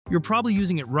You're probably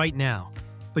using it right now,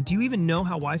 but do you even know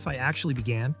how Wi-Fi actually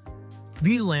began?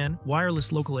 WLAN,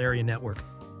 Wireless Local Area Network,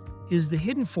 is the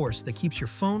hidden force that keeps your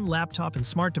phone, laptop, and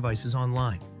smart devices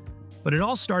online. But it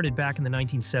all started back in the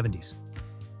 1970s,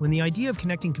 when the idea of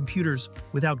connecting computers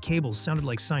without cables sounded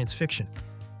like science fiction.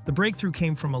 The breakthrough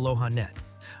came from AlohaNet,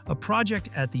 a project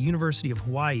at the University of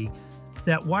Hawaii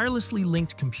that wirelessly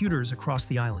linked computers across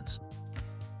the islands.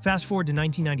 Fast forward to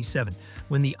 1997,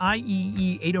 when the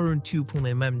IEEE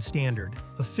 802.11 standard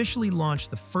officially launched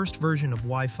the first version of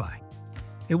Wi-Fi.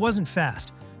 It wasn't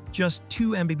fast, just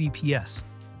 2 Mbps,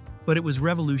 but it was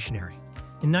revolutionary.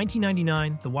 In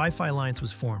 1999, the Wi-Fi Alliance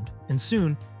was formed, and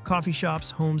soon, coffee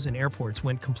shops, homes, and airports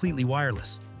went completely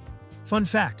wireless. Fun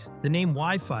fact, the name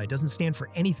Wi-Fi doesn't stand for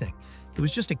anything. It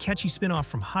was just a catchy spin-off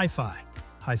from hi-fi,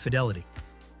 high fidelity.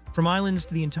 From islands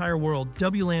to the entire world,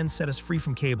 WLAN set us free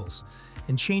from cables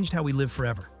and changed how we live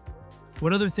forever.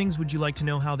 What other things would you like to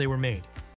know how they were made?